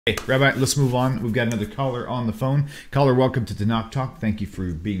Hey, Rabbi, let's move on. We've got another caller on the phone. Caller, welcome to Tanakh Talk. Thank you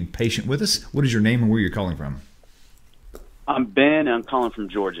for being patient with us. What is your name and where you're calling from? I'm Ben, and I'm calling from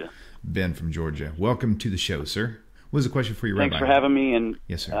Georgia. Ben from Georgia. Welcome to the show, sir. What is the question for you, Rabbi? Thanks for having me, and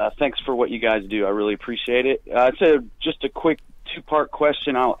yes, sir. Thanks for what you guys do. I really appreciate it. It's just a quick two-part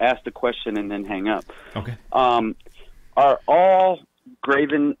question. I'll ask the question and then hang up. Okay. Are all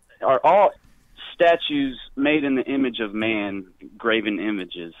statues made in the image of man graven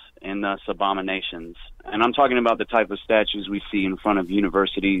images and thus abominations? And I'm talking about the type of statues we see in front of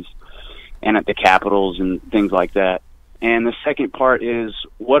universities and at the capitals and things like that. And the second part is,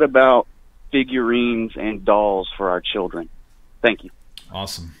 what about figurines and dolls for our children? Thank you.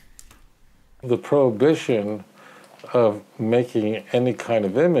 Awesome. The prohibition of making any kind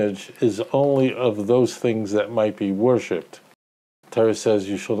of image is only of those things that might be worshipped. Torah says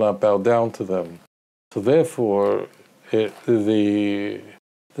you shall not bow down to them. So therefore, the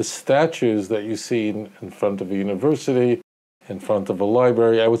statues that you see in front of a university, in front of a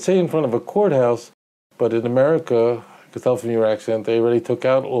library, I would say in front of a courthouse, but in America, I could tell from your accent, they already took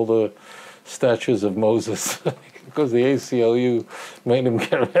out all the statues of Moses because the ACLU made them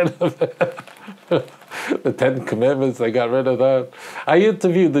get rid of it. The Ten Commandments, they got rid of that. I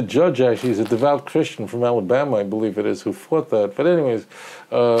interviewed the judge, actually. He's a devout Christian from Alabama, I believe it is, who fought that. But anyways,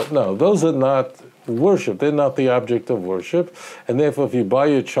 no, those are not worship. They're not the object of worship. And therefore, if you buy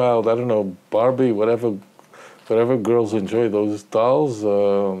your child, I don't know, Barbie, whatever girls enjoy, those dolls,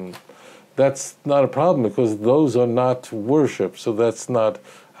 that's not a problem because those are not worship. So that's not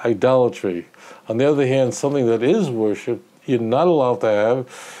idolatry. On the other hand, something that is worship, you're not allowed to have.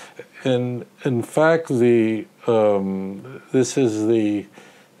 And in fact, this is the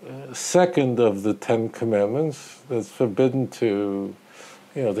second of the Ten Commandments that's forbidden to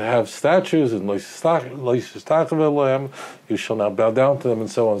have statues and you shall not bow down to them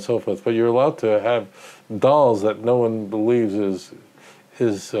and so on and so forth. But you're allowed to have dolls that no one believes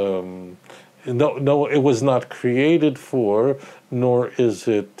no, it was not created for, nor is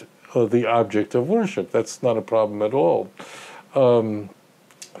it the object of worship. That's not a problem at all.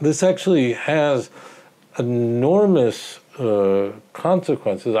 This actually has enormous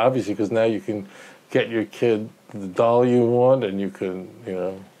consequences, obviously, because now you can get your kid the doll you want, and you can,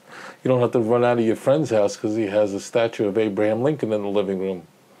 you don't have to run out of your friend's house because he has a statue of Abraham Lincoln in the living room.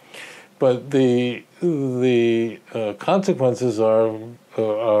 But the consequences are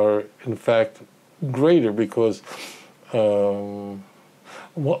in fact greater because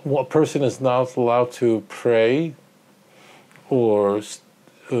what person is not allowed to pray or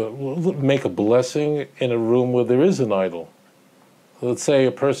make a blessing in a room where there is an idol. Let's say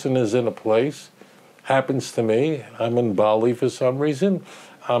a person is in a place, happens to me, I'm in Bali for some reason,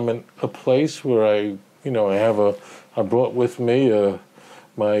 I'm in a place where I brought with me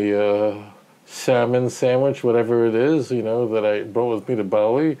my salmon sandwich, whatever it is, that I brought with me to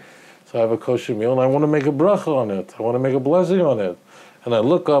Bali. So I have a kosher meal and I want to make a bracha on it. I want to make a blessing on it. And I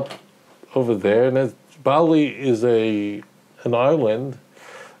look up over there and Bali is an island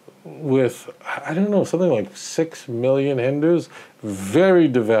with, I don't know, something like 6 million Hindus, very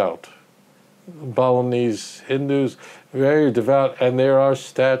devout. Balinese Hindus, very devout, and there are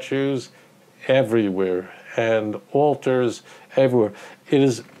statues everywhere and altars everywhere. It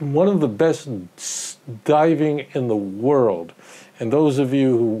is one of the best diving in the world. And those of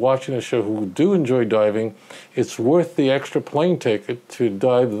you who are watching the show who do enjoy diving, it's worth the extra plane ticket to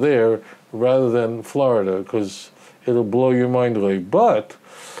dive there rather than Florida, because it'll blow your mind away. But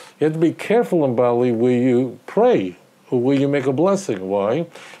you have to be careful in Bali where you pray or where you make a blessing. Why?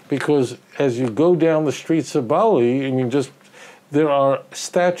 Because as you go down the streets of Bali, there are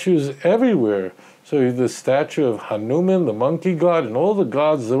statues everywhere. So the statue of Hanuman, the monkey god, and all the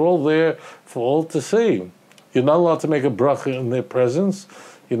gods, they're all there for all to see. You're not allowed to make a bracha in their presence.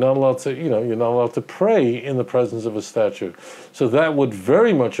 You're not allowed to, you're not allowed to pray in the presence of a statue. So that would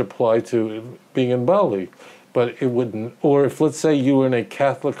very much apply to being in Bali. But it wouldn't, or if let's say you were in a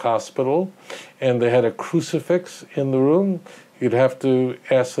Catholic hospital and they had a crucifix in the room, you'd have to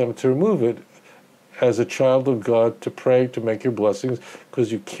ask them to remove it as a child of God to pray, to make your blessings,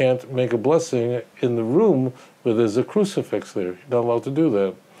 because you can't make a blessing in the room where there's a crucifix there. You're not allowed to do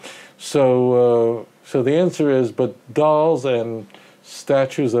that. So the answer is, but dolls and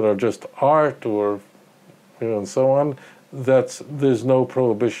statues that are just art or, and so on, there's no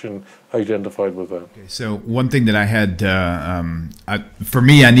prohibition identified with that. Okay, so one thing that I had, for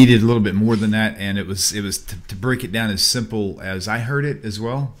me, I needed a little bit more than that, and it was to break it down as simple as I heard it as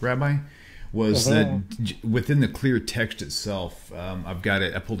well, Rabbi, was that within the clear text itself, I've got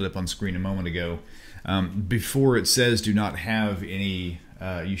it, I pulled it up on screen a moment ago, before it says do not have any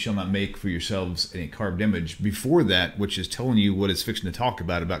you shall not make for yourselves any carved image. Before that, which is telling you what it's fixing to talk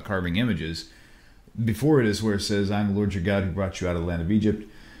about carving images, before it is where it says, I am the Lord your God who brought you out of the land of Egypt,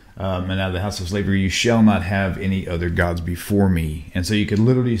 and out of the house of slavery. You shall not have any other gods before me. And so you could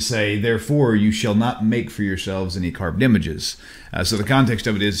literally say, therefore, you shall not make for yourselves any carved images. So the context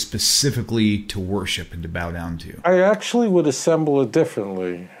of it is specifically to worship and to bow down to. I actually would assemble it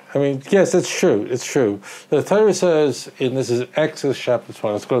differently. I mean, yes, it's true. It's true. The Torah says, and this is Exodus chapter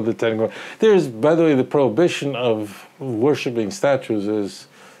 20, let's go to the 10. There's, by the way, the prohibition of worshiping statues is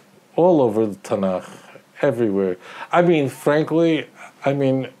all over the Tanakh, everywhere. I mean, frankly,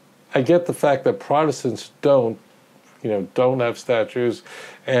 I get the fact that Protestants don't have statues,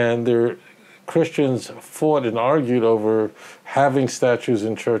 and Christians fought and argued over having statues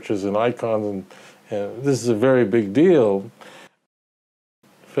in churches and icons, and this is a very big deal.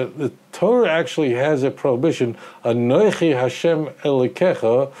 But the Torah actually has a prohibition, Anochi Hashem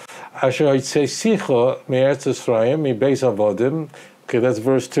Elikecha, Asher Hitzesicha Me'eretz Yisrael, Mibeis Avodim. Okay, that's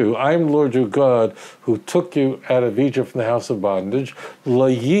verse 2. I am Lord your God who took you out of Egypt from the house of bondage. Lo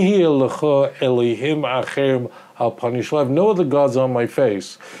yihi lecha elihim acherim al pani. You shall have no other gods on my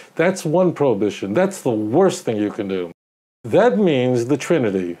face. That's one prohibition. That's the worst thing you can do. That means the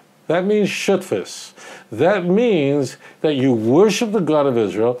Trinity. That means shutfus. That means that you worship the God of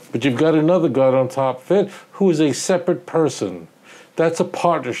Israel, but you've got another God on top of it who is a separate person. That's a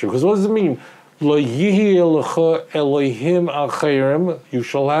partnership. Because what does it mean? Lo yihi lecha elihim acherim. You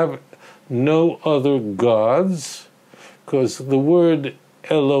shall have no other gods. Because the word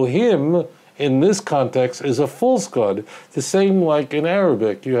Elohim in this context is a false god. The same like in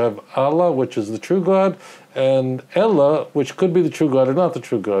Arabic. You have Allah, which is the true God, and Ella, which could be the true God or not the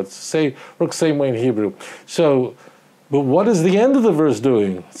true God. Works same way in Hebrew. So, but what is the end of the verse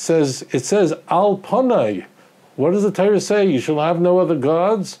doing? It says Al Panai. What does the Torah say? You shall have no other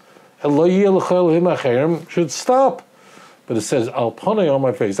gods. Should stop. But it says Al Panai on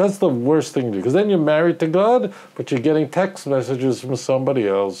my face. That's the worst thing to do, because then you're married to God, but you're getting text messages from somebody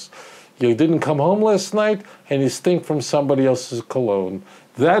else. You didn't come home last night, and you stink from somebody else's cologne.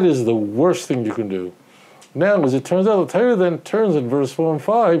 That is the worst thing you can do. Now, as it turns out, the Torah then turns in verse 4 and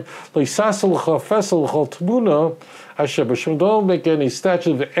 5, don't make any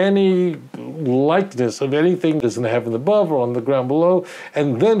statue of any likeness of anything that's in the heaven above or on the ground below,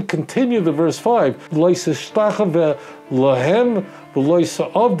 and then continue the verse 5, and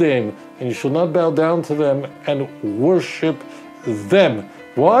you shall not bow down to them and worship them.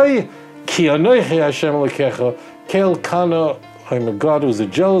 Why? Ki anochi Hashem Elokecha, kel kana. I'm a God who's a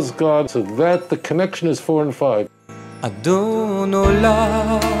jealous God. So that the connection is 4 and 5. Adon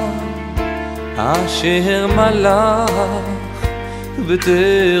olam asher malach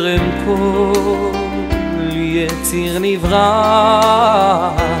b'terem kol yetzir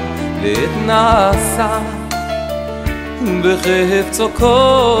nivra le't nasa b'chefetzo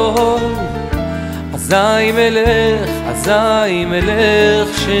kol azay melech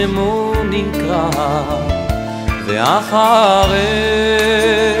shemo nikra ואחרי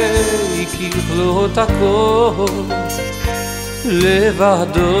ככלות הכל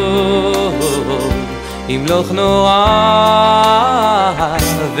לבדו ימלוך נורא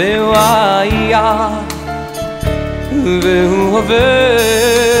והוא היה והוא הווה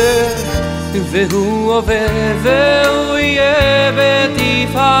והוא יהיה בתפארה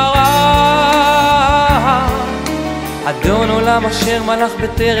אדון עולם אשר מלך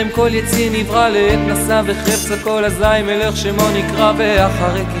בטרם כל יציר נברא לעת נשא וחפץ הכל אזי מלך שמו נקרא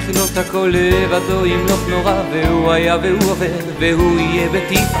ואחרי ככלות הכל לבדו ימלוך נורא והוא היה והוא הווה והוא יהיה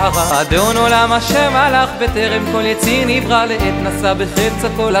בתפארה אדון עולם אשר מלך בטרם כל יציר נברא לעת נשא וחפץ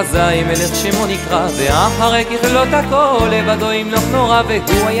הכל אזי מלך שמו נקרא ואחרי ככלות הכל לבדו ימלוך נורא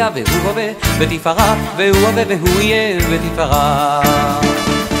והוא היה והוא הווה בתפארה והוא הווה והוא יהיה בתפארה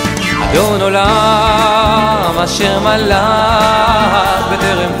אדון עולם אשר מלך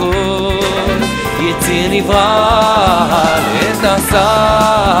בטרם כל יציר נברא לעת נשא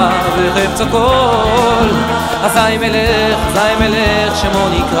וחפץ הכל אזי מלך שמו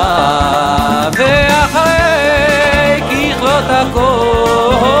נקרא ואחרי ככלות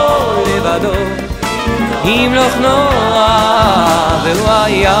הכל לבדו ימלוך נורא והוא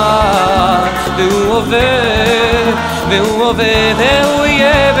היה והוא הווה והוא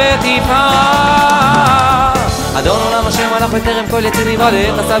יהיה בתפארה אדון עולם אשר מלך בטרם כל יציר נברא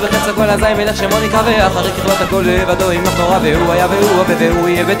לעת נשא וחפץ הכל אזי מלך שמו נקרא ואחרי ככלות הכל לבדו ימלוך נורא והוא היה והוא הווה והוא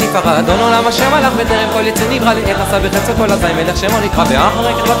יהיה בתפארה אדון עולם אשר מלך בטרם כל יציר נברא לעת נשא וחפץ הכל אזי מלך שמו נקרא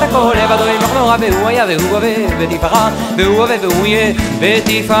ואחרי ככלות הכל לבדו ימלוך נורא והוא היה והוא הווה בתפארה והוא הווה והוא יהיה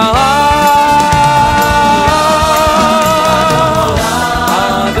בתפארה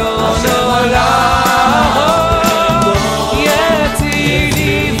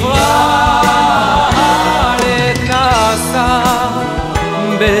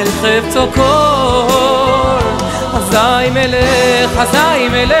כל אזי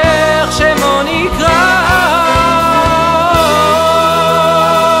מלך שמו נקרא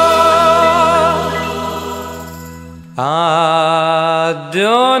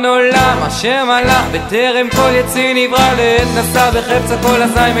אדון עולם השם מלך בטרם כל יציר נברא לעת נשא בחפץ הכל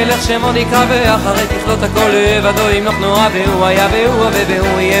אזי מלך שמו נקרא ואחרי ככלות הכל לבדו ימלוך נורא והוא היה והוא הווה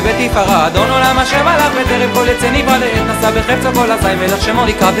והוא יהיה בתפארה אדון עולם השם מלך בטרם כל יציר נברא לעת נשא בחפץ הכל אזי מלך שמו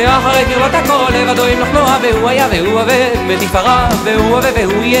נקרא ואחרי ככלות הכל לבדו ימלוך נורא והוא היה והוא הווה בתפארה והוא הווה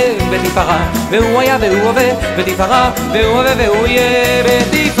והוא יהיה בתפארה והוא היה והוא הווה בתפארה והוא הווה והוא יהיה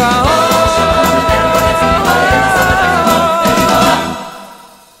בתפארה